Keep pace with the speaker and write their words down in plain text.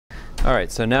All right,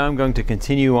 so now I'm going to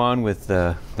continue on with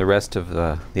the rest of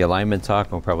the alignment talk.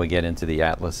 We'll probably get into the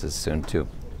atlases soon too.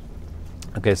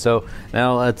 Okay, so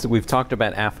now we've talked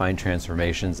about affine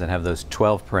transformations that have those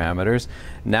 12 parameters.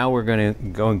 Now we're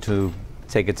going to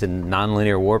take it to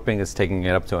nonlinear warping. It's taking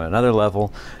it up to another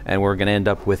level, and we're going to end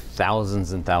up with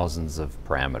thousands and thousands of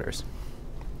parameters.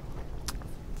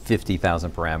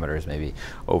 50,000 parameters maybe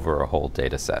over a whole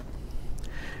data set.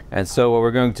 And so what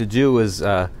we're going to do is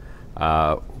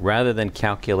rather than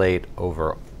calculate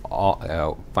over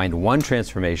all, find one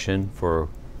transformation for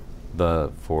a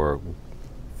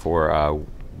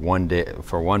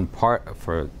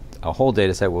whole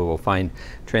data set, we will find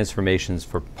transformations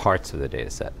for parts of the data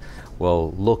set.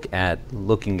 We'll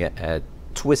looking at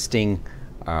twisting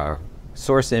our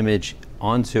source image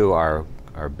onto our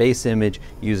base image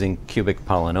using cubic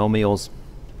polynomials,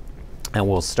 and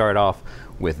we'll start off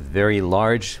with very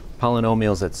large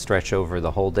polynomials that stretch over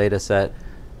the whole data set,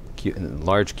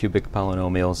 large cubic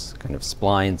polynomials, kind of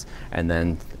splines,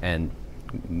 and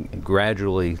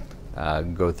gradually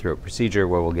go through a procedure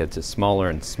where we'll get to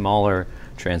smaller and smaller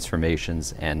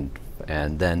transformations, and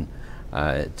then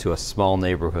to a small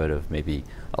neighborhood of maybe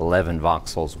 11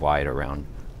 voxels wide around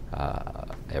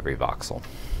every voxel.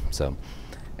 So,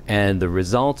 and the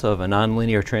result of a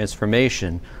nonlinear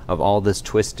transformation of all this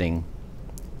twisting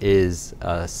is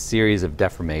a series of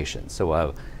deformations.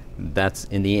 So that's,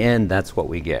 in the end, that's what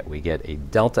we get. We get a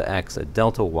delta x, a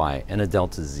delta y, and a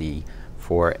delta z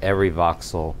for every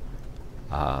voxel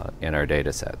in our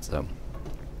data set. So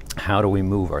how do we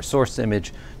move our source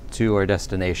image to our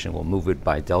destination? We'll move it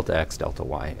by delta x, delta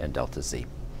y, and delta z.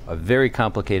 A very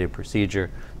complicated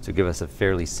procedure to give us a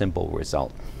fairly simple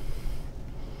result.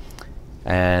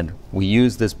 And we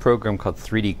use this program called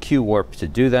 3D Warp to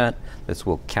do that. This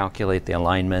will calculate the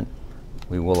alignment.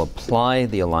 We will apply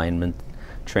the alignment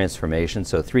transformation.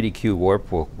 So 3D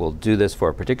Warp will do this for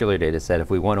a particular data set. If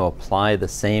we want to apply the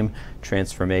same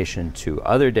transformation to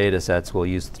other data sets, we'll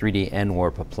use 3D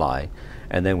Warp apply.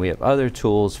 And then we have other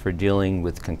tools for dealing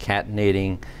with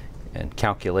concatenating and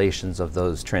calculations of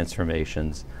those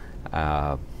transformations.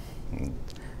 And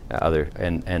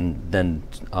then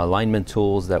alignment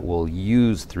tools that will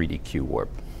use 3D Warp.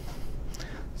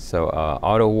 So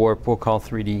auto warp we'll call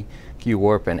 3D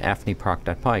Warp, and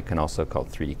afniproc.py can also call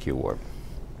 3D Warp.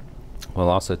 We'll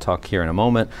also talk here in a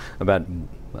moment about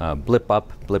blip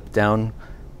up, blip down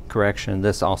correction.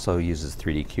 This also uses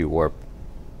 3D Warp.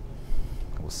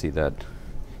 We'll see that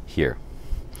here.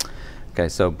 Okay,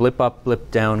 so blip up,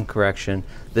 blip down correction.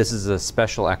 This is a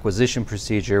special acquisition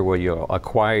procedure where you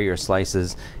acquire your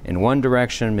slices in one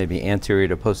direction, maybe anterior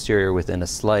to posterior within a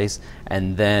slice,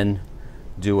 and then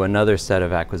do another set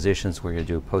of acquisitions where you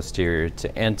do posterior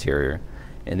to anterior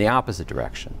in the opposite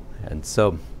direction. And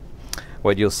so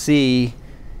what you'll see,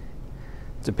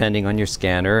 depending on your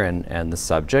scanner and the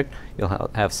subject,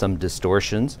 you'll have some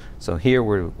distortions. So here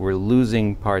we're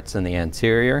losing parts in the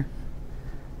anterior,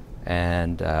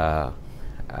 and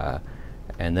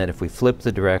then if we flip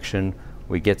the direction,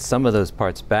 we get some of those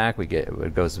parts back.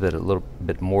 It goes a little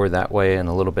bit more that way and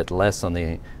a little bit less on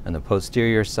the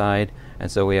posterior side. And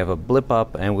so we have a blip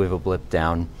up and we have a blip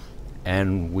down,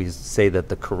 and we say that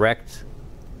the correct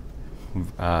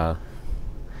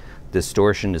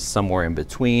distortion is somewhere in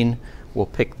between. We'll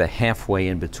pick the halfway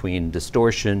in between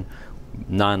distortion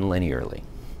non-linearly.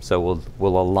 So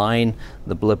we'll align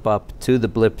the blip up to the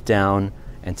blip down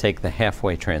and take the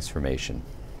halfway transformation.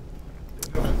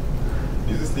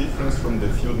 This is different from the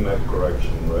field map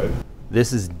correction, right?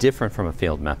 This is different from a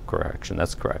field map correction.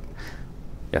 That's correct.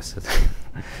 Yes.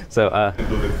 So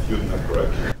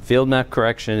field map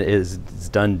correction is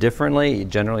done differently.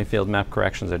 Generally, field map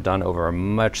corrections are done over a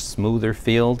much smoother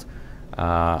field,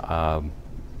 and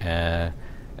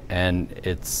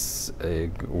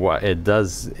what it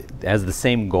does has the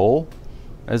same goal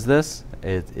as this.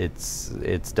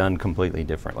 It's done completely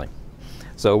differently.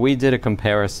 So we did a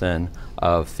comparison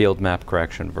of field map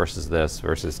correction versus this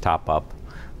versus top up,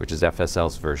 which is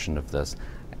FSL's version of this.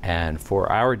 And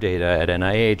for our data at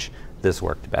NIH, this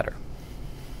worked better.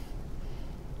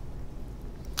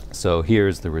 So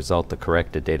here's the result, the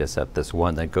corrected data set, this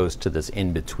one that goes to this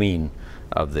in-between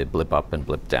of the blip up and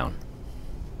blip down.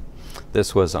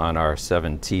 This was on our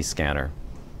 7T scanner.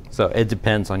 So it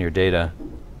depends on your data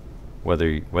whether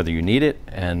you need it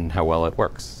and how well it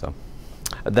works. So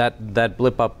that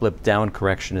blip up, blip down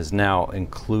correction is now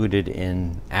included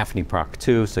in afniproc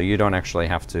 2, so you don't actually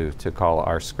have to call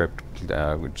our script,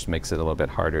 which makes it a little bit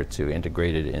harder to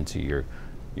integrate it into your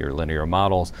linear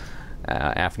models.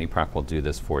 afniproc will do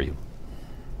this for you.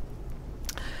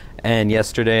 And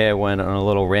yesterday I went on a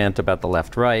little rant about the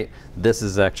left-right. This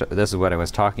is what I was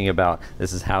talking about.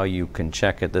 This is how you can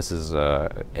check it. This is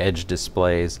edge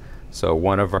displays. So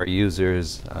one of our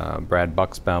users, Brad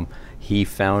Buxbaum, he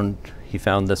found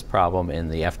this problem in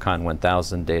the FCON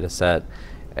 1000 data set,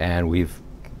 and we've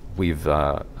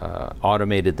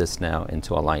automated this now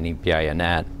into aligning PI and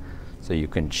NAT, so you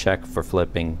can check for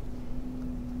flipping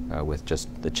with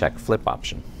just the check flip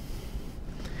option.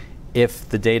 If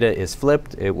the data is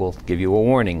flipped, it will give you a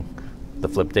warning. The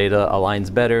flipped data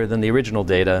aligns better than the original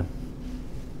data.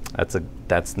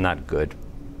 That's not good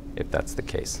if that's the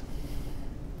case.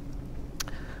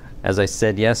 As I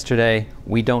said yesterday,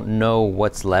 we don't know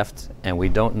what's left and we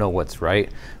don't know what's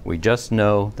right. We just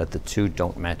know that the two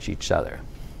don't match each other.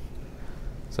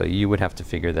 So you would have to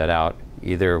figure that out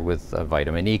either with a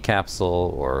vitamin E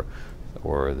capsule,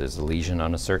 or there's a lesion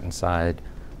on a certain side,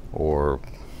 or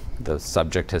the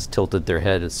subject has tilted their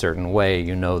head a certain way.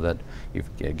 You know that you've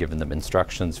given them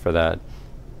instructions for that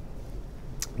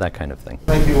kind of thing. It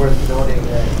might be worth noting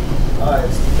that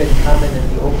it's been common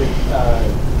in the open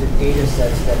the data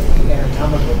sets that the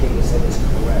anatomical data set is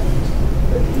correct,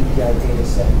 but the EPI data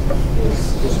set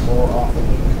is more often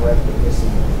incorrect and missing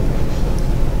information.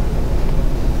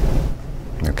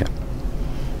 Okay.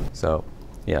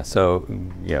 So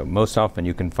most often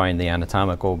you can find the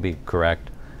anatomical be correct,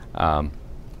 but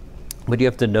you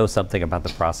have to know something about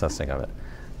the processing of it.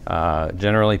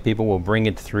 Generally, people will bring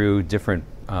it through different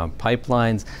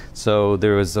pipelines. So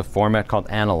there was a format called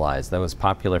Analyze that was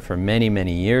popular for many,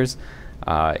 many years.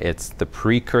 It's the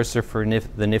precursor for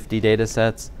the Nifty data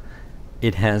sets.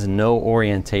 It has no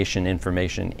orientation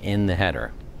information in the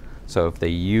header. So if they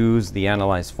use the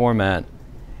Analyze format,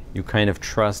 you kind of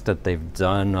trust that they've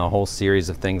done a whole series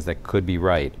of things that could be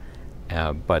right,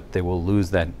 but they will lose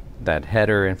that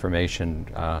header information.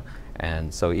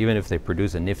 And so even if they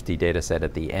produce a Nifty data set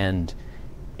at the end,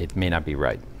 it may not be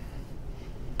right.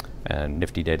 And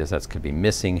Nifty data sets could be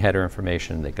missing header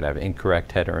information. They could have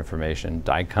incorrect header information.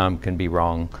 DICOM can be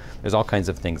wrong. There's all kinds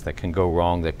of things that can go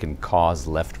wrong that can cause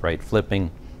left-right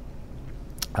flipping.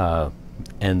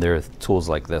 And there are tools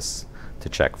like this to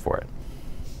check for it.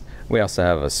 We also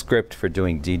have a script for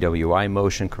doing DWI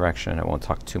motion correction. I won't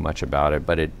talk too much about it,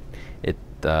 but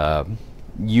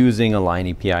using Align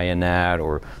EPI and NAT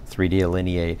or 3D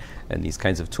Alineate and these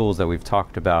kinds of tools that we've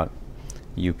talked about,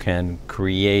 you can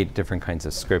create different kinds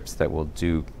of scripts that will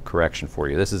do correction for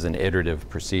you. This is an iterative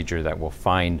procedure that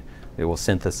will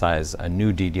synthesize a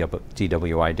new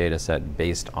DWI data set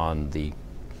based on the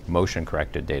motion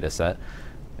corrected data set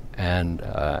and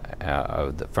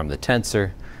from the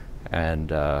tensor,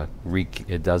 and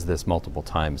it does this multiple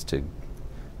times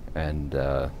and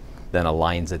then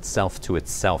aligns itself to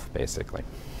itself, basically.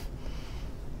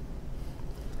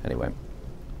 Anyway,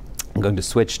 I'm going to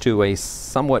switch to a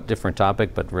somewhat different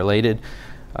topic, but related,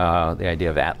 the idea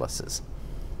of atlases.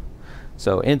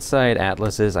 So inside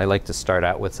atlases, I like to start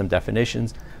out with some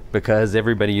definitions because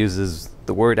everybody uses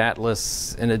the word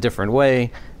atlas in a different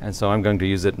way, and so I'm going to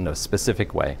use it in a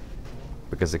specific way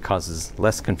because it causes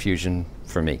less confusion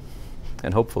for me,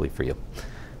 and hopefully for you.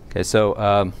 Okay,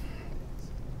 so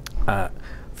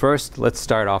first, let's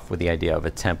start off with the idea of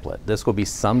a template. This will be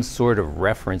some sort of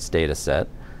reference data set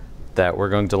that we're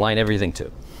going to line everything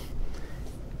to.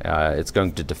 It's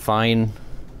going to define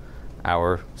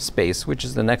our space, which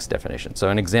is the next definition. So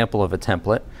an example of a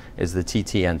template is the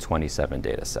TTN27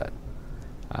 data set.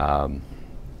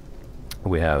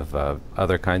 We have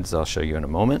other kinds I'll show you in a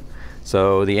moment.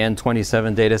 So the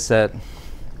N27 data set,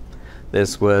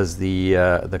 this was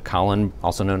the Colin,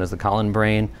 also known as the Colin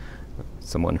brain,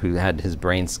 someone who had his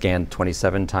brain scanned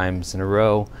 27 times in a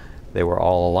row. They were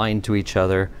all aligned to each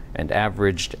other and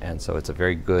averaged, and so it's a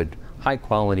very good,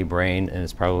 high-quality brain, and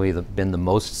it's probably been the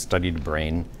most studied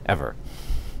brain ever.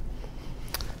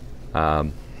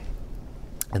 And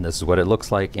this is what it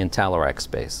looks like in Talairac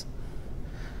space.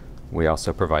 We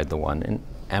also provide the one in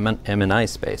MNI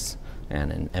space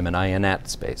and in MNI and NAT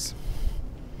space.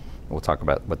 We'll talk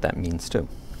about what that means too.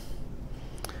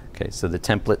 Okay, so the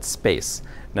template space.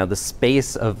 Now the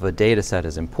space of a data set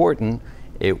is important.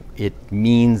 It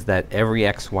means that every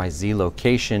XYZ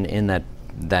location in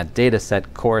that data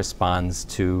set corresponds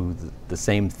to the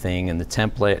same thing in the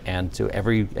template and to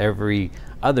every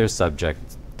other subject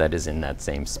that is in that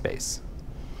same space.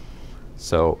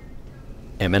 So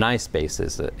MNI space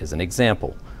is an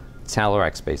example.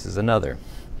 Talairac space is another.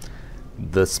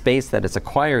 The space that it's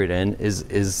acquired in is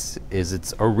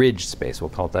its a ridge space. We'll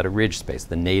call it that a ridge space,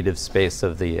 the native space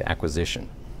of the acquisition.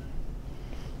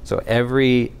 So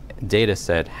every data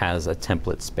set has a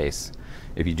template space.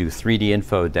 If you do 3D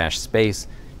info-space,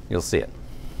 you'll see it.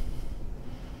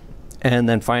 And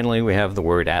then finally, we have the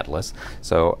word atlas.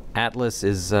 So atlas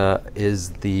is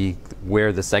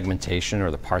where the segmentation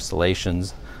or the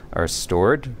parcellations are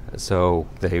stored. So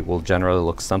they will generally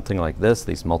look something like this,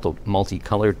 these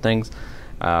multicolored things,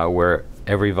 where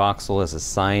every voxel is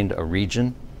assigned a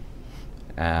region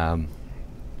and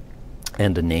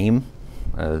a name.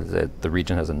 The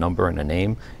region has a number and a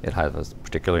name. It has a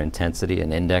particular intensity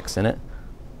and index in it.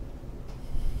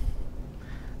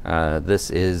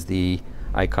 This is the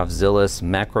Icovzillus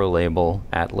macro label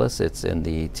atlas. It's in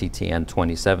the TTN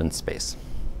 27 space.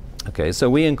 Okay, so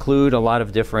we include a lot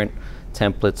of different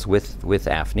templates with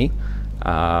AFNI.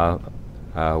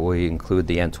 We include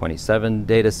the N27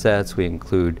 data sets. We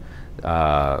include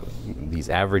these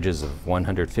averages of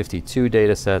 152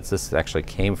 data sets. This actually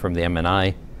came from the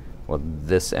MNI, well,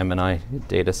 this MNI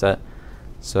data set.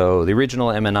 So the original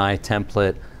MNI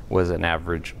template was an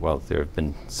average, well, there have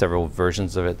been several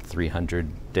versions of it,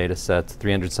 300 data sets,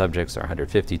 300 subjects or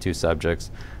 152 subjects.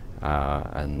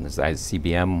 And there's the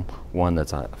ICBM one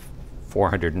that's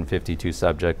 452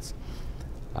 subjects.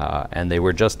 And they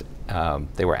were just,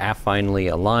 they were affinely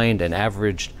aligned and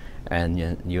averaged, and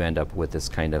you end up with this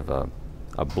kind of a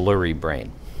blurry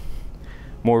brain.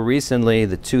 More recently,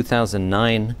 the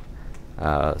 2009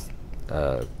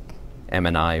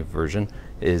 MNI version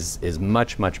is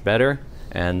much, much better,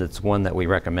 and it's one that we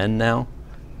recommend now.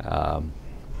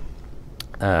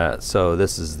 So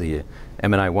this is the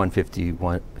MNI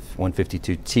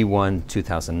 152 T1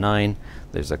 2009.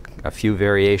 There's a few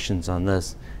variations on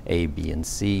this, A, B, and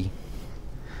C.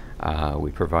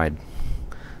 We provide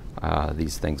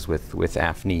these things with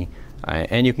AFNI,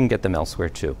 and you can get them elsewhere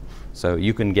too. So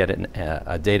you can get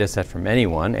a data set from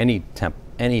anyone. Any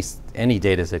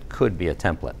data set could be a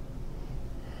template.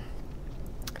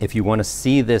 If you want to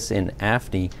see this in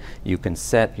AFNI, you can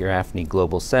set your AFNI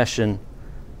global session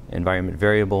environment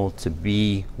variable to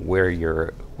be where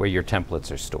your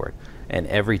templates are stored. And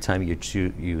every time you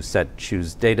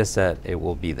choose data set, it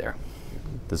will be there.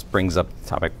 This brings up the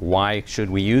topic, why should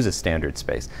we use a standard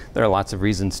space? There are lots of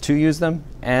reasons to use them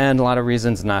and a lot of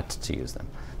reasons not to use them.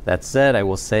 That said, I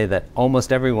will say that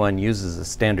almost everyone uses a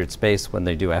standard space when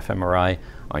they do fMRI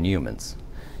on humans.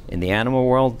 In the animal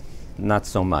world, not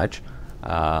so much.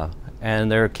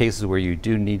 And there are cases where you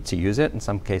do need to use it, in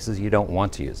some cases you don't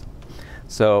want to use it.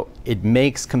 So it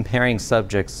makes comparing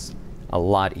subjects a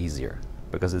lot easier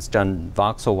because it's done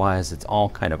voxel-wise, it's all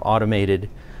kind of automated.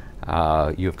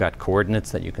 You've got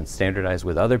coordinates that you can standardize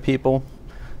with other people.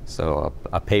 So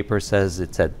a paper says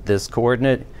it's at this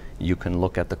coordinate. You can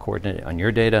look at the coordinate on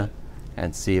your data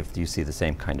and see if you see the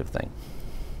same kind of thing.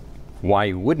 Why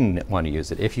you wouldn't want to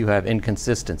use it? If you have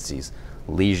inconsistencies,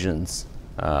 lesions,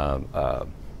 a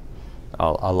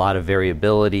lot of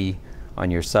variability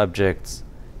on your subjects,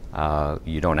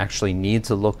 you don't actually need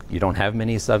to look, you don't have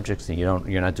many subjects, and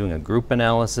you're not doing a group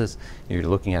analysis, you're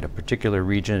looking at a particular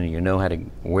region and you know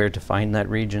where to find that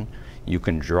region. You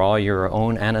can draw your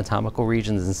own anatomical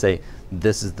regions and say,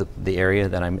 this is the area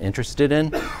that I'm interested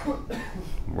in.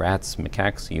 Rats,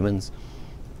 macaques, humans,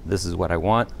 this is what I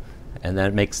want. And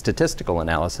that makes statistical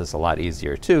analysis a lot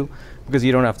easier too, because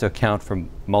you don't have to account for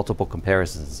multiple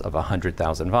comparisons of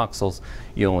 100,000 voxels.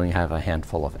 You only have a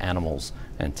handful of animals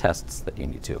and tests that you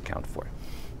need to account for.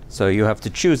 So you have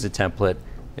to choose a template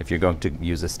if you're going to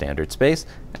use a standard space,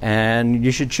 and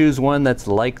you should choose one that's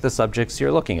like the subjects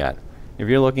you're looking at. If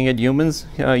you're looking at humans,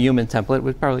 a human template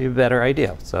would probably be a better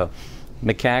idea. So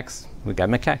macaques, we've got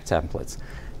macaque templates.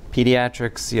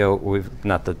 Pediatrics, we've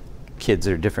not the kids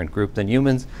are a different group than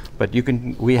humans, but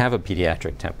we have a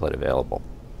pediatric template available.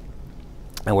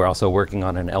 And we're also working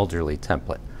on an elderly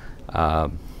template.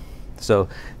 So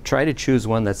try to choose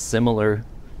one that's similar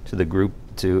to the group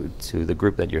the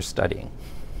group that you're studying.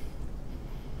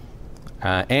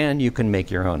 And you can make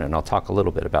your own, and I'll talk a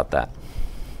little bit about that.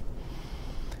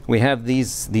 We have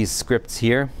these scripts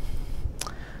here,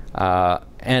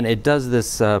 and it does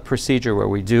this procedure where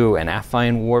we do an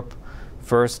affine warp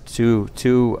first to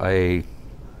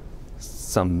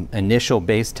some initial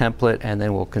base template, and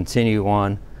then we'll continue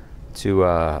on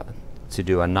to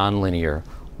do a nonlinear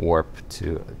warp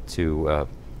to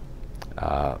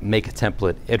make a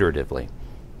template iteratively.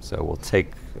 So we'll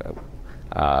take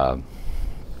a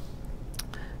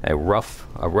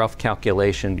rough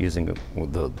calculation using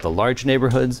the large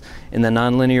neighborhoods in the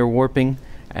nonlinear warping,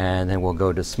 and then we'll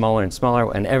go to smaller and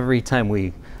smaller. And every time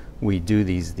we do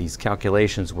these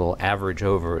calculations, we'll average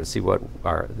over, see what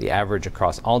are the average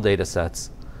across all data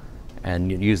sets,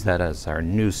 and use that as our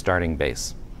new starting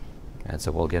base. And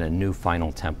so we'll get a new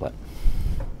final template.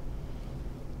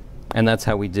 And that's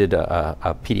how we did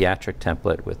a pediatric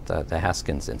template with the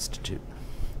Haskins Institute.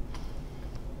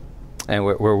 And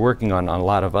we're working on a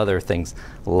lot of other things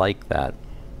like that.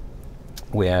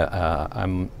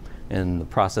 I'm in the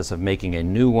process of making a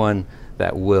new one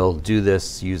that will do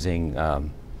this using a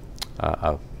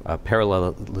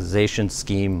parallelization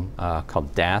scheme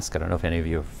called DASC. I don't know if any of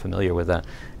you are familiar with that.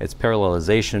 It's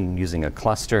parallelization using a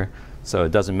cluster. So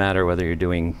it doesn't matter whether you're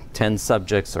doing 10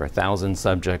 subjects or 1,000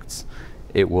 subjects.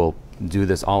 It will do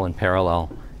this all in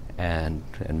parallel and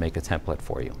make a template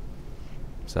for you.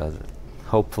 So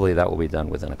hopefully that will be done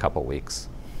within a couple weeks.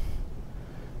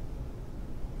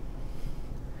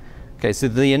 Okay, so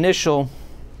the initial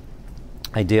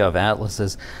idea of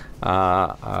atlases in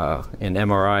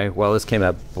MRI, well, this came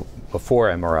out before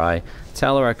MRI.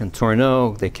 Talairach and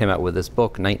Tourneau, they came out with this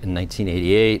book in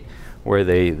 1988, where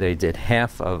they did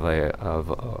half of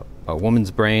a woman's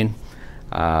brain,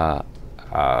 and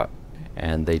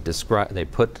they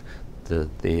put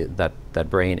that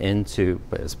brain into,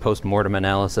 as post-mortem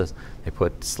analysis, they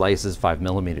put slices 5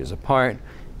 millimeters apart,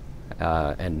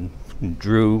 and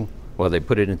they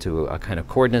put it into a kind of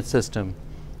coordinate system,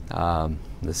 the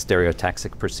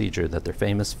stereotaxic procedure that they're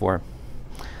famous for,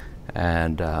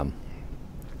 and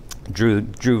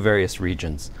drew various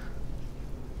regions.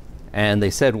 And they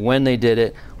said when they did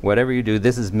it, whatever you do,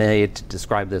 this is made to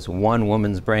describe this one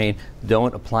woman's brain.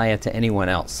 Don't apply it to anyone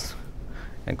else.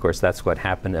 And of course, that's what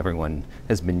happened. Everyone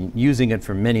has been using it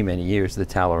for many, many years, the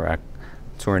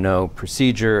Talairach-Tourneau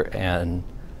procedure, and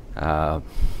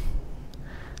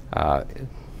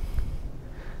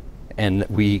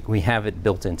we have it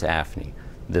built into AFNI,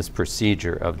 this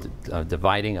procedure of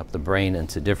dividing up the brain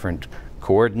into different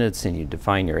coordinates, and you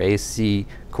define your AC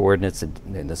coordinates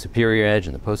in the superior edge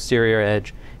and the posterior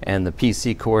edge, and the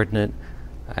PC coordinate,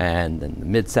 and then the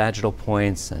mid-sagittal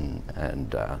points, and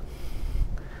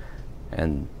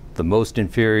the most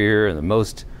inferior and the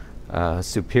most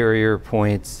superior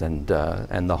points, and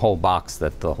the whole box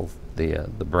that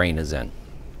the brain is in.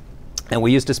 And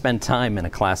we used to spend time in a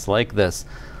class like this,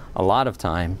 a lot of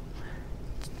time,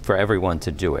 for everyone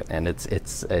to do it. And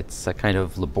it's a kind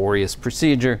of laborious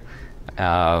procedure.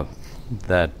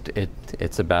 That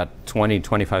it's about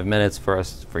 20-25 minutes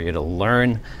for you to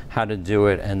learn how to do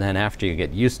it, and then after you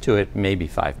get used to it, maybe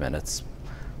 5 minutes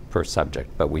per subject.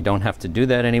 But we don't have to do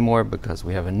that anymore because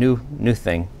we have a new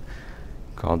thing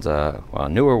called a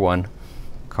newer one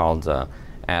called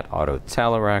 @auto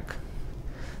Talairach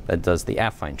that does the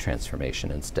affine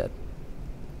transformation instead.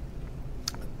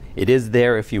 It is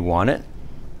there if you want it.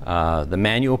 The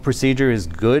manual procedure is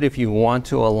good if you want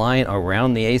to align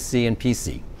around the AC and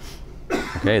PC.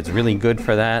 Okay, it's really good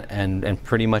for that, and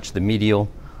pretty much the medial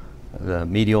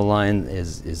line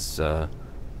is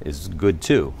good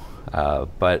too.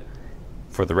 But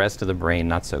for the rest of the brain,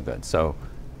 not so good. So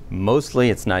mostly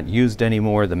it's not used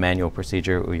anymore, the manual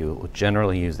procedure. We will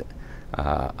generally use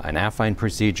an affine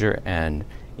procedure, and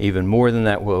even more than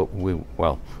that,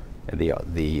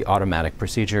 the automatic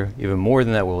procedure. Even more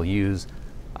than that, we'll use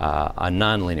a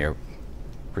nonlinear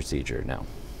procedure now.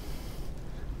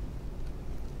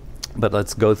 But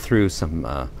let's go through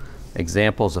some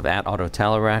examples of @auto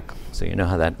Talairach, so you know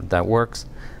how that works.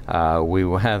 We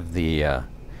will have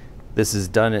this is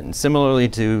done similarly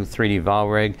to 3D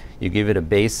Valreg. You give it a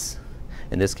base.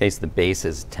 In this case, the base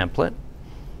is template.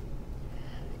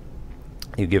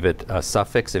 You give it a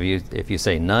suffix. If you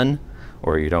say none,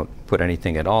 or you don't put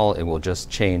anything at all, it will just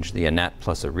change the anat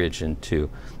plus a ridge into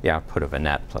the output of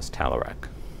anat plus Talairach.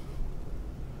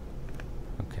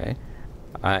 Okay.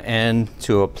 And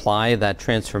to apply that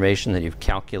transformation that you've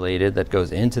calculated that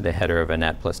goes into the header of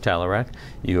anat plus Talairach,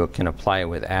 you can apply it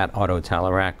with @auto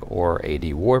Talairach or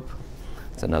AD warp.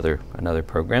 It's another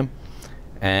program.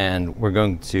 And we're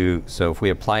going to, so if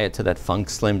we apply it to that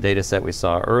FuncSlim data set we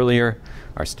saw earlier,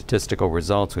 our statistical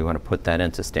results, we want to put that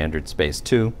into standard space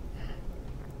 2.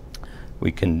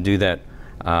 We can do that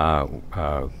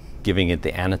giving it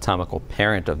the anatomical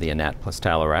parent of the anat plus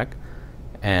Talairach,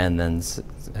 and then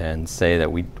say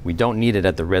that we don't need it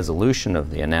at the resolution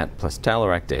of the anat plus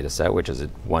Talairach data set, which is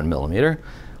at 1 millimeter.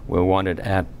 We want it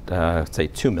at, say,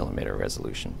 2 millimeter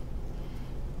resolution.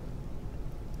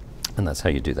 And that's how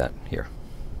you do that here.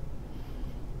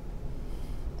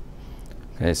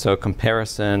 Okay, so a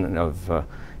comparison of,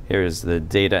 here's the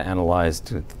data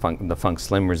analyzed with the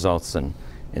FuncSlim results in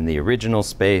the original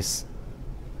space.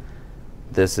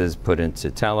 This is put into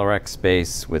Talairach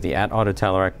space with the @auto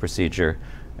Talairach procedure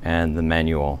and the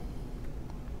manual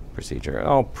procedure.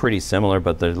 All pretty similar,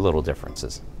 but there's little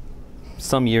differences.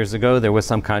 Some years ago, there was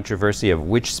some controversy of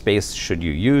which space should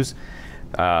you use.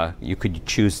 You could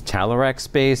choose Talairach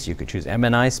space, you could choose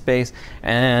MNI space,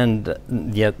 and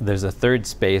yet there's a third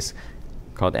space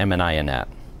called MNI anat.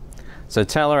 So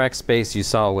Talairac space, you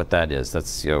saw what that is.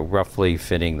 That's roughly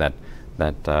fitting that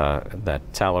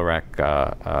Talairac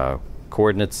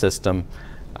coordinate system.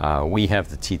 We have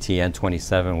the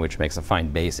TTN27, which makes a fine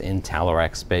base in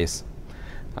Talairac space.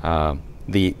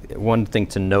 The one thing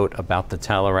to note about the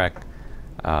Talairac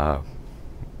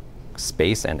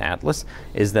space and atlas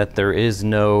is that there is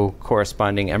no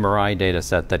corresponding MRI data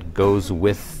set that goes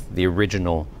with the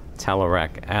original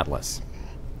Talairac atlas.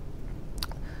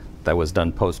 That was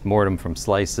done post-mortem from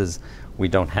slices. We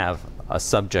don't have a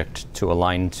subject to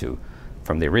align to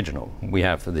from the original. We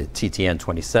have the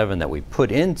TTN27 that we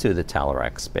put into the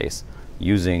Talairac space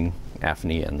using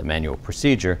AFNI and the manual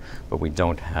procedure, but we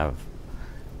don't have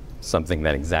something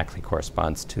that exactly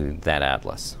corresponds to that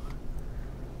atlas.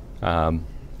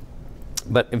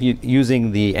 But if you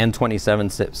using the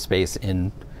N27 space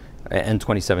in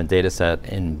N27 data set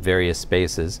in various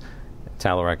spaces,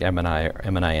 Talairac,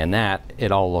 MNI, and NAT, they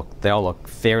all look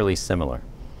fairly similar.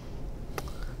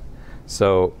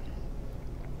 So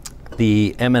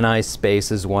the MNI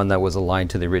space is one that was aligned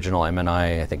to the original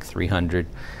MNI, I think 300,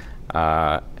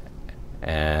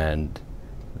 and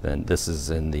then this is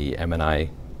in the MNI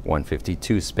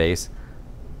 152 space.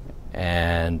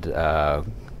 And the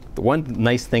one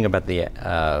nice thing about the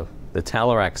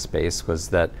Talairac space was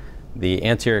that the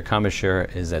anterior commissure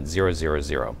is at 0, 0,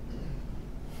 0.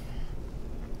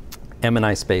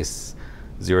 MNI space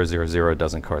 0, 0, 0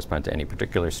 doesn't correspond to any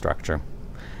particular structure.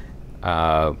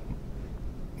 But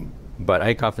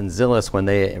Eickhoff and Zillis, when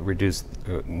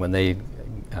they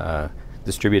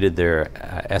distributed their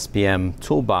SPM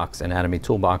toolbox, anatomy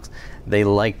toolbox, they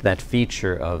liked that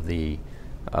feature of the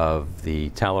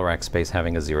Talairac space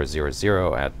having a 0, 0,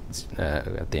 0 at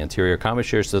the anterior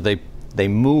commissure, so they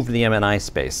moved the MNI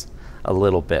space a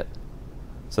little bit.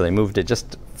 So they moved it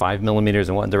just 5 millimeters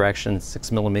in one direction,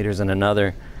 6 millimeters in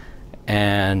another,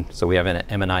 and so we have an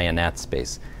MNI and NAT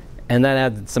space. And that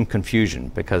added some confusion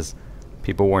because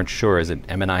people weren't sure, is it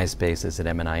MNI space, is it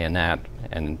MNI and NAT,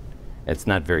 and it's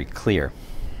not very clear.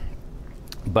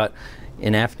 But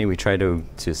in AFNI we try to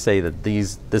say that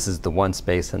this is the one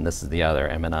space and this is the other,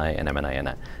 MNI and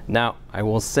NAT. Now I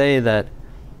will say that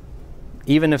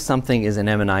even if something is an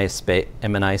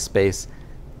MNI space,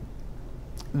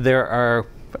 there are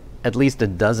at least a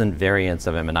dozen variants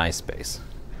of MNI space.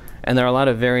 And there are a lot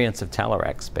of variants of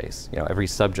Talairac space. Every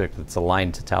subject that's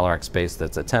aligned to Talairac space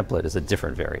that's a template is a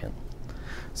different variant.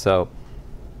 So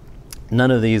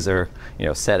none of these are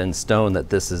set in stone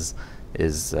that this is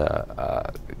the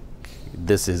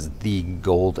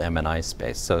gold MNI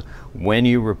space. So when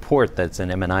you report that's an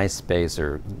MNI space,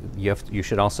 or you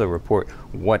should also report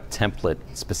what template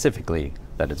specifically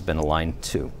that it's been aligned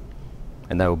to.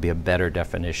 And that will be a better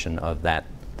definition of that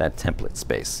template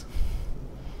space.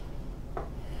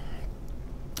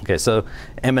 Okay, so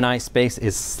MNI space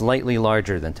is slightly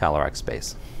larger than Talairac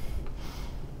space.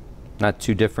 Not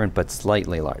too different, but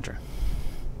slightly larger.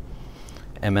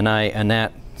 MNI and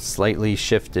NAT slightly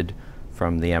shifted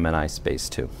from the MNI space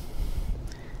too.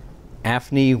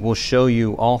 AFNI will show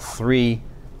you all three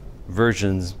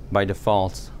versions by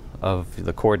default of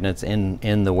the coordinates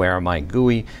in the Where Am I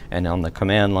GUI and on the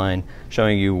command line,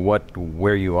 showing you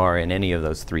where you are in any of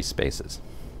those three spaces.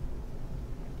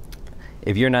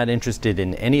 If you're not interested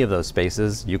in any of those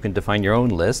spaces, you can define your own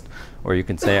list, or you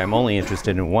can say I'm only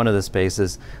interested in one of the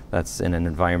spaces. That's in an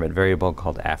environment variable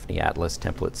called AFNI Atlas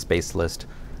template space list.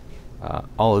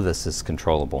 All of this is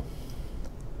controllable.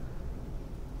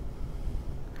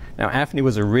 Now AFNI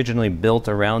was originally built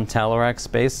around Talairac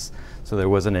space, so there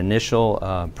was an initial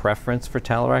preference for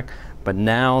Talairac, but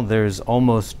now there's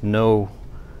almost nowhere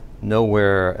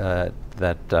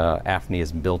that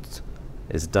AFNI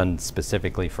is done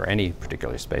specifically for any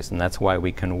particular space, and that's why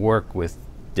we can work with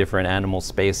different animal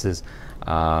spaces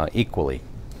equally.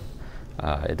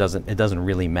 It doesn't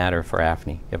really matter for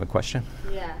AFNI. You have a question?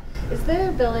 Yeah. Is there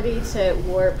ability to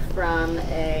warp from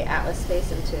a atlas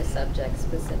space into a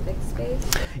subject-specific space?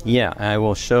 Yeah, I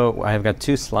will show. I've got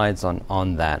 2 slides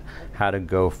on that, how to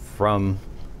go from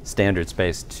standard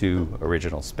space to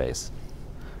original space.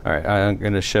 All right, I'm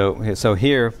going to show. So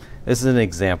here, this is an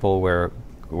example where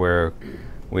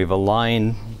we've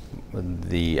aligned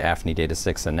the AFNI data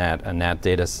 6 and a NAT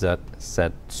data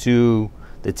set to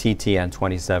the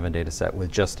TTN27 data set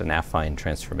with just an affine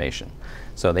transformation.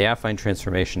 So the affine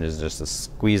transformation is just a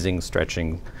squeezing,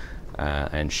 stretching,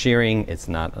 and shearing. It's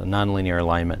not a nonlinear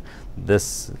alignment.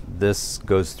 This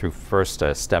goes through first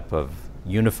a step of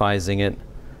unifying it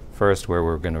first, where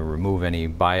we're going to remove any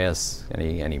bias,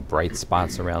 any bright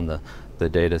spots around the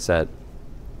data set.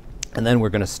 And then we're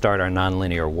going to start our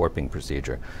nonlinear warping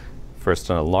procedure. First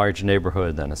on a large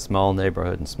neighborhood, then a small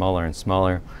neighborhood, and smaller and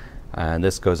smaller. and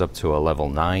this goes up to a level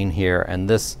 9 here, and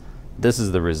this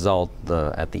is the result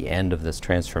at the end of this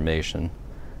transformation,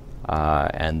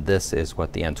 and this is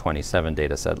what the N27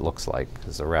 data set looks like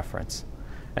as a reference.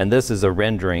 And this is a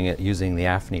rendering using the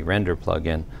AFNI render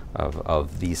plugin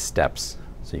of these steps,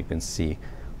 so you can see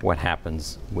what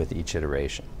happens with each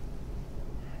iteration.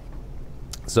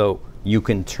 So you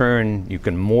can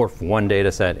morph one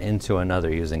data set into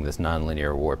another using this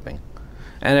nonlinear warping,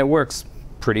 and it works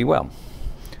pretty well.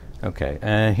 Okay,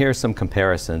 and here's some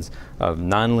comparisons of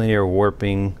nonlinear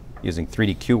warping using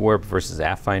 3D warp versus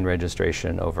affine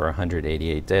registration over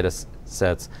 188 data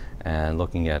sets, and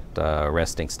looking at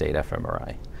resting state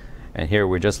fMRI. And here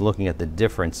we're just looking at the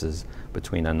differences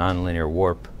between a nonlinear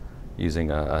warp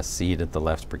using a seed at the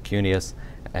left precuneus,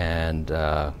 and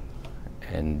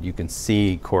you can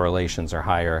see correlations are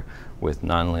higher with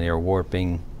nonlinear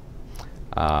warping.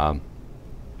 And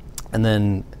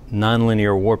then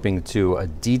nonlinear warping to a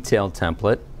detailed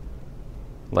template,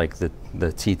 like the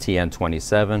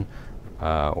TTN27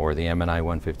 or the MNI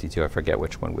 152, I forget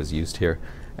which one was used here,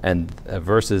 and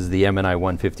versus the MNI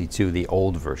 152, the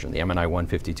old version, the MNI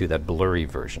 152, that blurry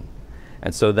version.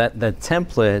 And so that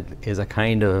template is a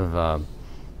kind of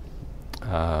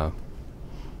the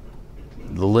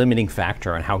limiting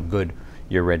factor on how good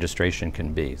your registration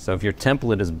can be. So if your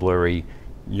template is blurry,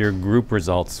 your group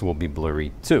results will be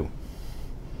blurry too.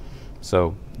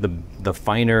 So the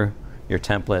finer your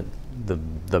template,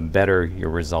 the better your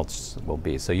results will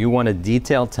be. So you want a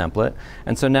detailed template,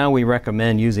 and so now we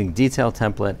recommend using detailed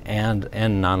template and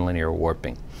nonlinear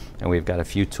warping, and we've got a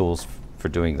few tools for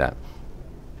doing that.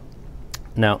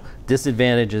 Now,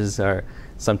 disadvantages are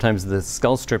sometimes the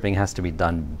skull stripping has to be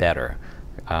done better.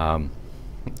 On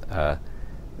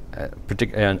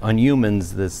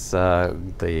humans,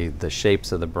 the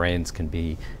shapes of the brains can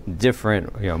be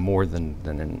different, more than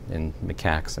in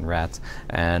macaques and rats,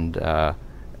 and the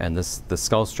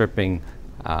skull stripping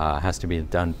has to be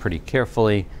done pretty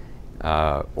carefully,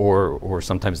 or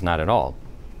sometimes not at all.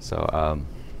 So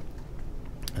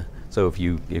if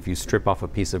you strip off a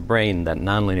piece of brain, that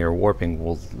nonlinear warping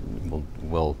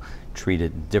will treat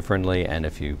it differently, and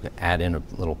if you add in a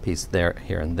little piece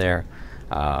here and there,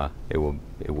 it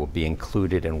will be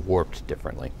included and warped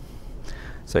differently.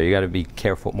 So you got to be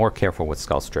more careful with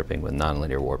skull stripping with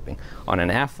nonlinear warping. On an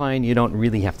affine, you don't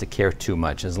really have to care too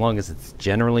much. As long as it's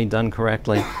generally done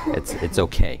correctly, it's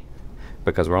okay,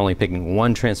 because we're only picking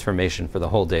one transformation for the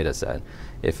whole data set.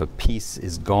 If a piece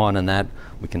is gone in that,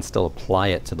 we can still apply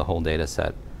it to the whole data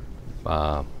set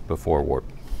before warp.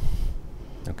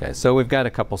 Okay, so we've got a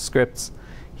couple scripts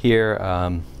here.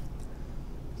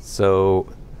 So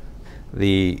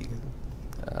the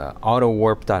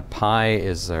autowarp.py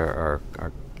is our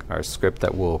script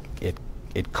that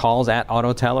it calls at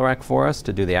AutoTalerac for us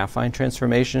to do the affine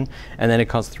transformation, and then it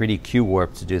calls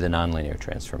 3D-QWarp to do the nonlinear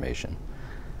transformation.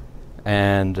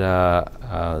 And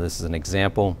this is an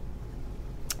example.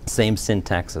 Same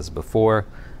syntax as before,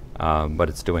 but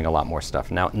it's doing a lot more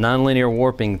stuff. Now, nonlinear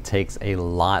warping takes a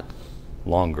lot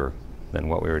longer than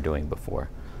what we were doing before.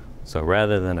 So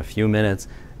rather than a few minutes,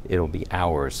 it'll be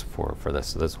hours for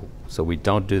this. So we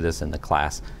don't do this in the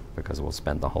class because we'll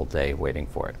spend the whole day waiting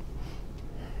for it.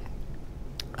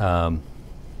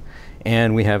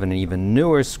 And we have an even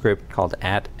newer script called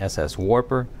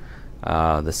 @SSWarper.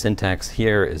 The syntax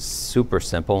here is super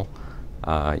simple.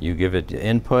 You give it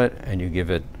input, and you give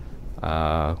it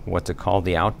what to call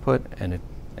the output, and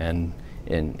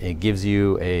it gives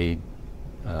you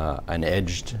an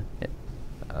edged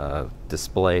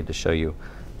display to show you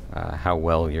how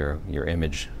well your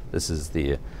image. This is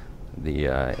the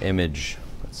image.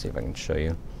 Let's see if I can show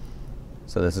you.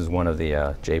 So this is one of the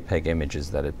JPEG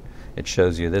images that it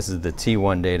shows you. This is the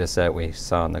T1 data set we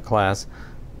saw in the class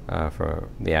for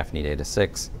the AFNI data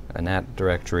 6, a NAT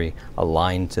directory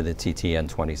aligned to the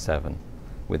TTN27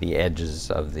 with the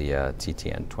edges of the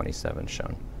TTN27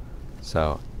 shown.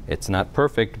 So it's not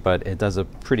perfect, but it does a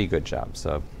pretty good job.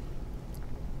 So,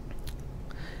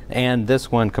 and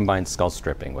this one combines skull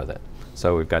stripping with it.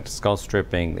 So we've got skull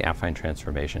stripping, the affine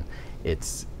transformation.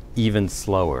 It's even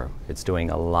slower. It's doing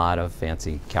a lot of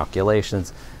fancy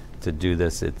calculations. To do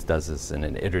this, it does this in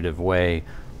an iterative way.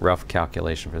 Rough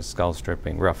calculation for skull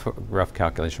stripping, rough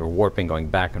calculation for warping, going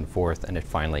back and forth, and it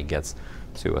finally gets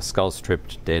to a skull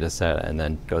stripped data set and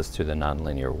then goes to the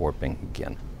nonlinear warping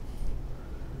again.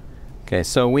 Okay,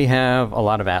 so we have a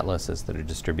lot of atlases that are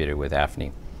distributed with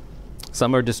AFNI.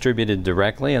 Some are distributed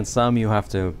directly, and some you have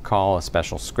to call a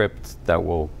special script that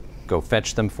will go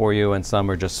fetch them for you, and some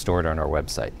are just stored on our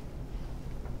website.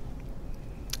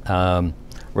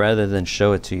 Rather than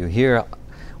show it to you here,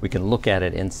 we can look at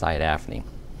it inside AFNI.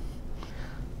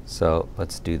 So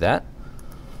let's do that.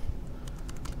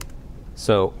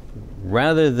 So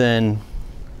rather than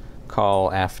call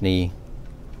AFNI,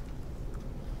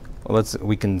 well,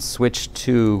 we can switch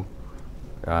to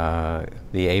the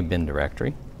A bin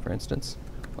directory, for instance.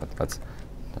 I'm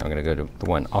going to go to the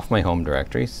one off my home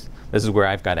directories. This is where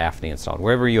I've got AFNI installed.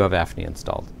 Wherever you have AFNI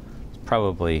installed, it's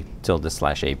probably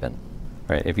 /A bin.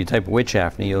 Right? If you type which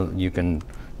AFNI, you can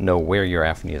know where your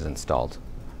AFNI is installed.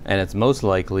 And it's most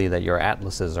likely that your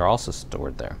atlases are also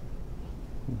stored there.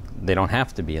 They don't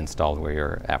have to be installed where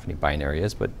your AFNI binary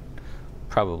is, but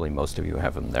probably most of you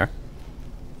have them there.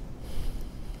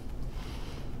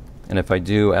 And if I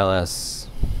do ls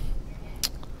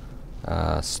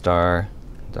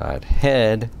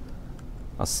star.head,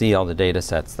 I'll see all the data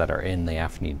sets that are in the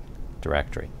AFNI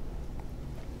directory.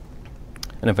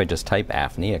 And if I just type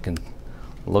AFNI, I can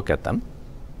look at them.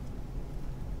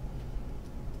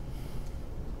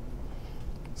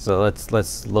 So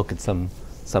let's look at some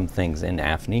things in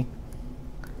AFNI.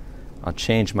 I'll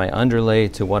change my underlay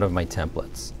to one of my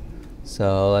templates.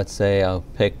 So let's say I'll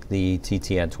pick the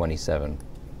TTN27.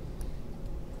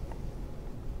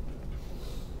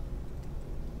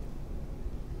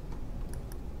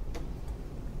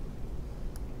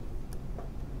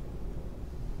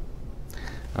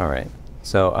 All right.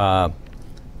 So,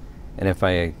 and if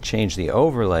I change the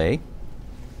overlay,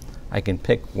 I can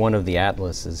pick one of the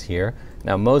atlases here.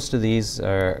 Now, most of these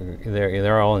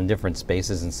they're all in different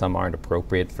spaces, and some aren't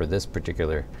appropriate for this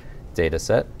particular data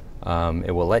set.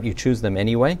 It will let you choose them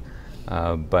anyway,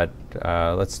 but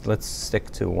let's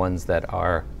stick to ones that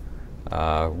are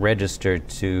registered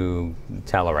to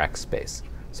Talarak space.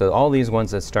 So all these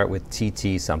ones that start with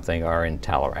TT something are in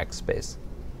Talarak space.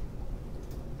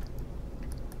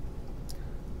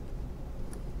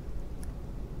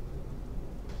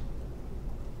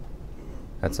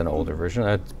 That's an older version.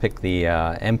 I'd pick the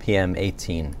NPM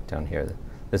 18 down here.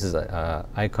 This is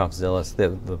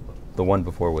ICOFZilla. The one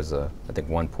before was, I think,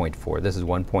 1.4. This is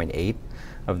 1.8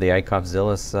 of the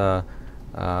ICOFZilla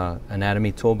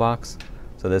anatomy toolbox.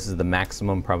 So this is the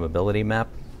maximum probability map.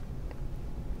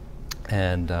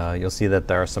 And you'll see that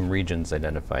there are some regions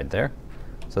identified there.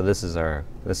 So this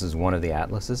is one of the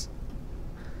atlases.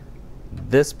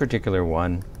 This particular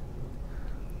one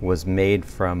was made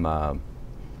from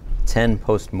 10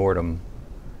 post-mortem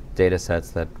data sets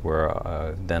that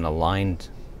were then aligned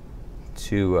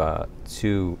to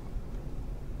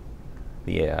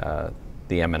the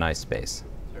MNI space.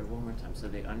 Sorry, one more time. So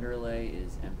the underlay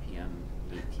is NPM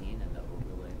 18 and the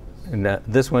overlay was? And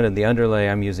this one, in the underlay,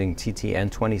 I'm using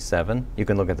TTN27. You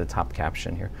can look at the top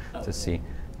caption here to see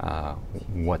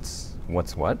what's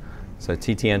what. So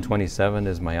TTN27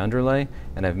 is my underlay,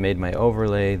 and I've made my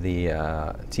overlay the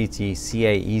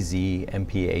TTCAEZ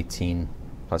MP18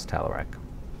 plus Talarak.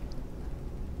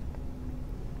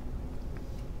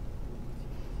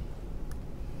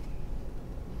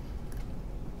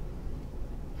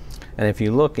 And if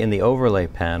you look in the overlay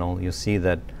panel, you'll see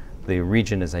that the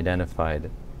region is identified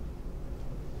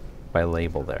by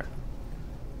label there.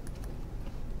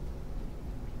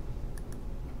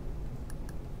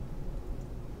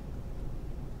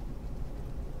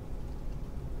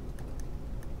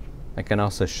 I can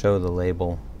also show the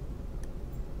label.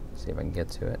 See if I can get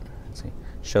to it. Let's see.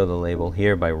 Show the label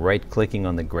here by right-clicking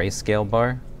on the grayscale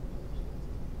bar,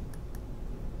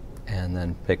 and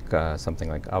then pick something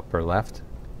like up or left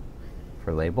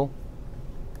for label.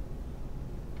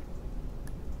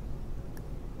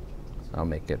 So I'll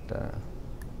make it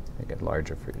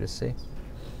larger for you to see.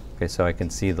 Okay, so I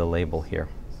can see the label here.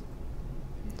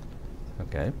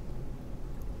 Okay.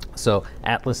 So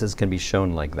atlases can be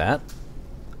shown like that.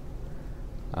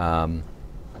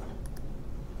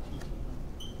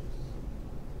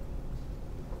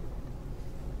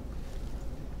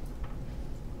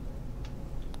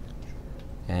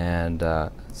 And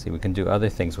let's see, we can do other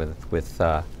things with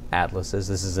atlases.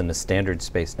 This is in a standard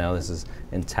space now. This is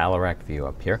in Talarak view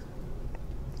up here.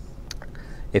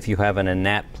 If you have an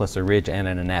ANAT plus a ridge and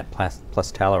an ANAT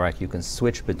plus Talarak, you can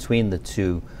switch between the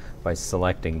two by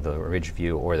selecting the ridge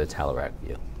view or the Talarak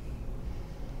view.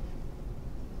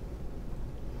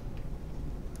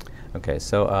 Okay,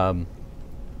 so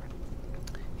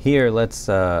here let's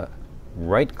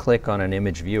right-click on an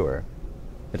image viewer.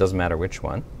 It doesn't matter which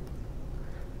one.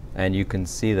 And you can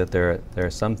see that there are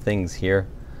some things here.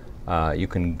 You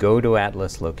can go to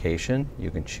atlas location.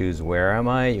 You can choose where am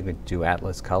I. You can do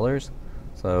atlas colors.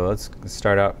 So let's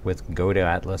start out with go to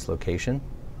atlas location.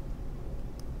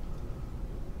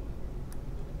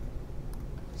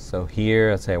 So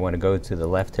here, let's say I want to go to the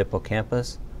left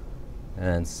hippocampus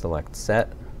and select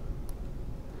set.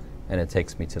 And it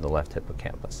takes me to the left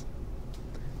hippocampus.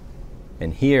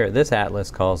 And here, this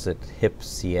atlas calls it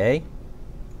HIP-CA.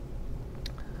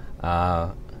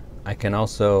 I can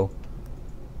also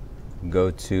go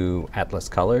to atlas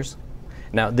colors.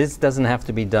 Now, this doesn't have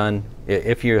to be done.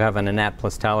 If you have an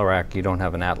atlas Talarak, you don't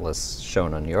have an atlas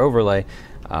shown on your overlay.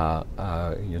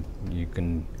 You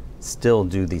can still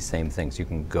do these same things. You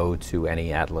can go to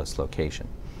any atlas location.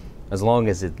 As long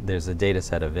as there's a data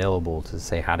set available to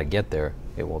say how to get there,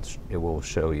 it will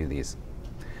show you these.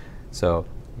 So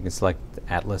you can select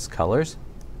atlas colors.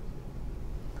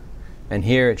 And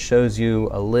here it shows you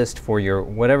a list for your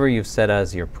whatever you've set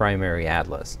as your primary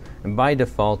atlas. And by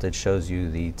default, it shows you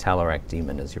the Talarak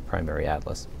daemon as your primary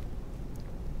atlas.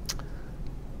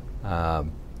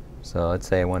 So let's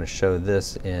say I want to show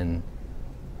this in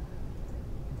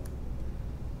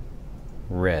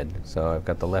red. So I've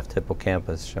got the left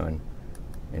hippocampus shown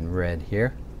in red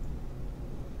here.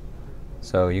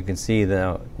 So you can see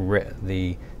the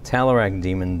Talarak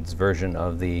daemon's version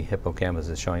of the hippocampus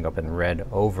is showing up in red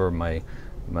over my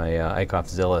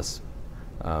Eichhoff-Zillis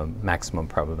maximum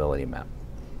probability map.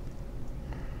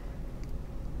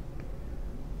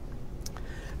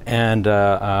 And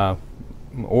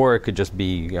or it could just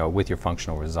be, with your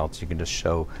functional results, you can just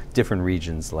show different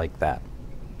regions like that.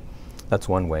 That's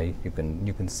one way you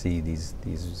can see these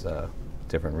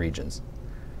different regions.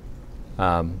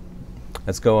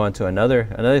 Let's go on to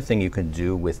another thing you can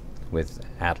do with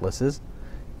atlases.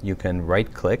 You can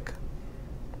right-click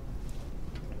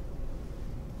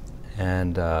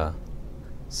and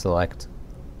select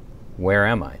Where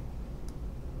Am I?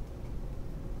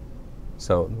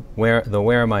 So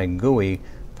Where Am I GUI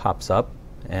pops up,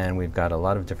 and we've got a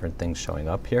lot of different things showing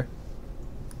up here.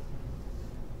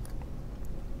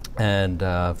 And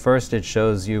first, it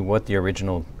shows you what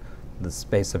the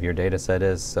space of your data set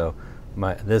is. So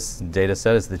this data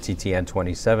set is the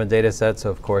TTN27 data set, so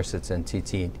of course it's in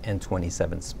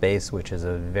TTN27 space, which is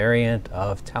a variant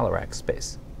of Talarak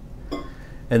space.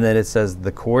 And then it says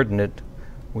the coordinate,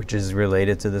 which is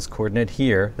related to this coordinate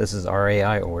here. This is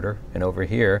RAI order, and over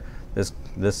here,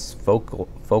 this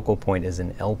focal point is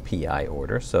in LPI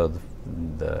order. So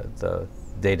the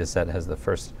data set has the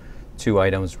first two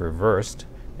items reversed.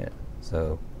 Yeah.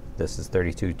 So this is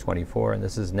 32, 24, and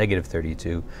this is negative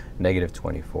 32, negative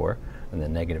 24, and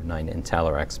then negative 9 in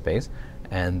Talarak space.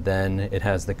 And then it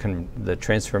has the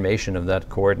transformation of that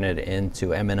coordinate into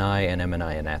MNI and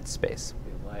MNI in that space.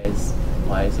 Why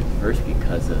is it reversed?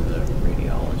 Because of the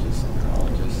radiologist and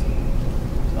neurologist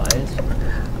bias?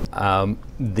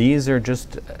 These are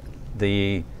just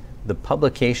the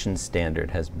publication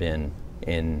standard has been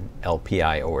in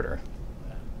LPI order.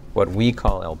 What we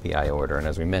call LPI order, and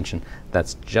as we mentioned,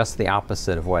 that's just the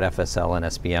opposite of what FSL and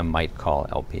SBM might call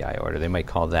LPI order. They might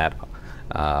call that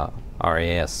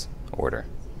RAS order.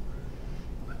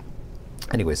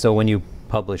 Anyway, so when you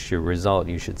publish your result,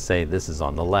 you should say this is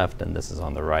on the left, and this is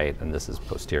on the right, and this is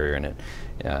posterior and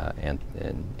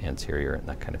anterior, and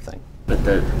that kind of thing. But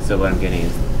so what I'm getting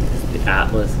is the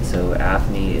atlas. So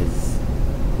AFNI is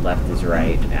left is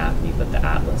right, and AFNI, but the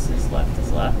atlas is left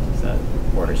is left. Is that,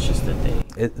 or it's just that they?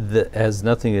 It has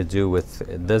nothing to do with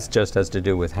this. Just has to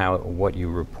do with what you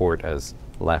report as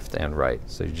left and right.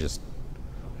 So you just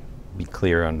be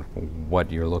clear on what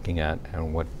you're looking at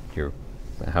and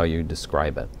how you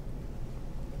describe it.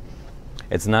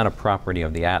 It's not a property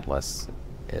of the atlas,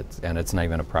 and it's not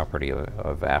even a property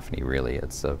of AFNI really.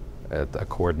 It's a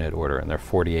coordinate order, and there are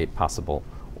 48 possible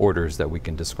orders that we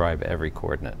can describe every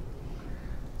coordinate.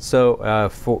 So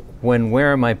when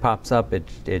Where Am I pops up,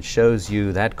 it shows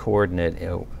you that coordinate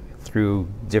through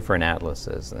different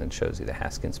atlases, and it shows you the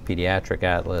Haskins Pediatric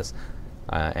Atlas,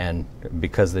 and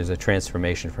because there's a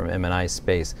transformation from MNI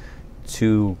space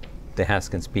to the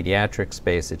Haskins Pediatric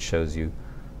space, it shows you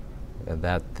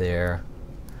that there,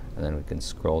 and then we can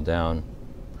scroll down.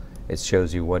 It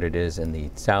shows you what it is in the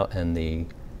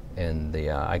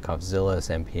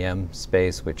Eichhoff-Zillis MPM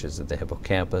space, which is at the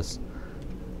hippocampus.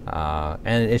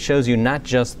 And it shows you not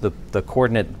just the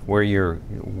coordinate where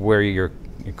your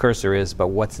cursor is, but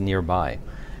what's nearby,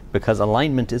 because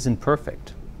alignment isn't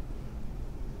perfect.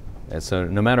 And so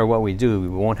no matter what we do, we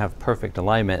won't have perfect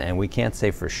alignment, and we can't say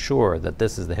for sure that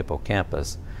this is the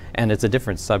hippocampus. And it's a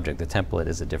different subject. The template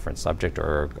is a different subject,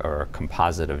 or a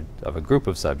composite of a group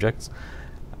of subjects.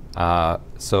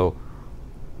 So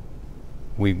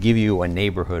we give you a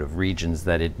neighborhood of regions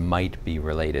that it might be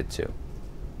related to.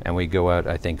 And we go out,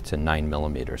 I think, to 9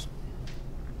 millimeters.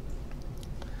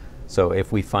 So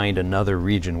if we find another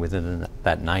region within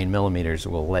that 9 millimeters,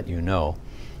 we'll let you know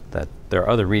that there are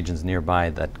other regions nearby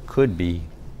that could be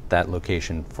that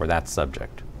location for that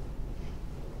subject.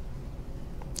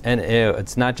 And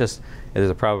it's not just, it's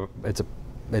a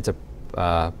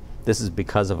This is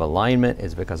because of alignment,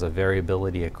 it's because of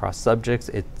variability across subjects,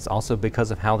 it's also because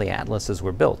of how the atlases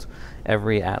were built.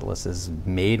 Every atlas is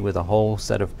made with a whole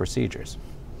set of procedures.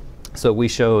 So we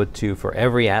show it to for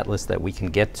every atlas that we can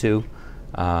get to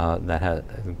that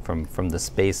from the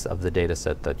space of the data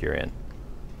set that you're in.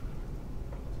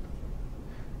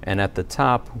 And at the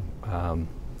top,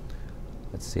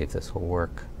 let's see if this will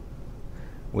work.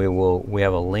 We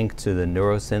have a link to the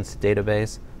NeuroSynth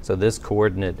database. So this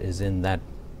coordinate is in that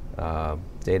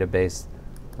database.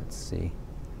 Let's see.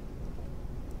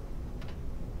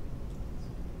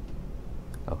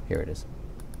 Oh, here it is.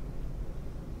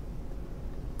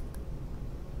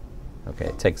 Okay,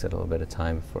 it takes it a little bit of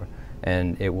time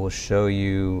and it will show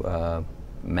you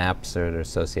maps that are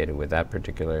associated with that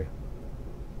particular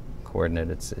coordinate.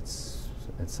 It's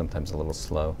sometimes a little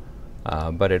slow,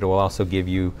 but it will also give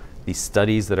you the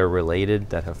studies that are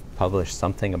related that have published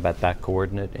something about that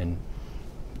coordinate, and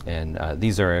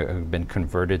these have been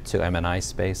converted to MNI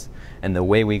space. And the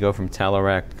way we go from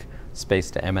Telerock space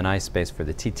to MNI space for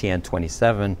the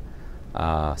TTN27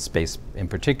 space in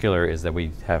particular is that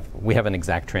we have an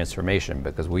exact transformation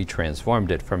because we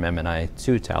transformed it from MNI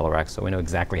to Telerock, so we know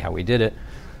exactly how we did it.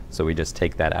 So we just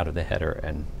take that out of the header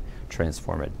and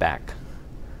transform it back.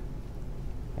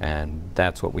 And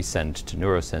that's what we send to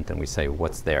NeuroSynth, and we say,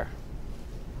 what's there?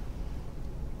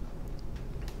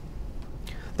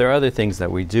 There are other things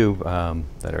that we do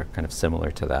that are kind of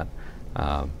similar to that,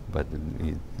 but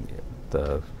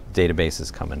the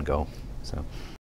databases come and go. So.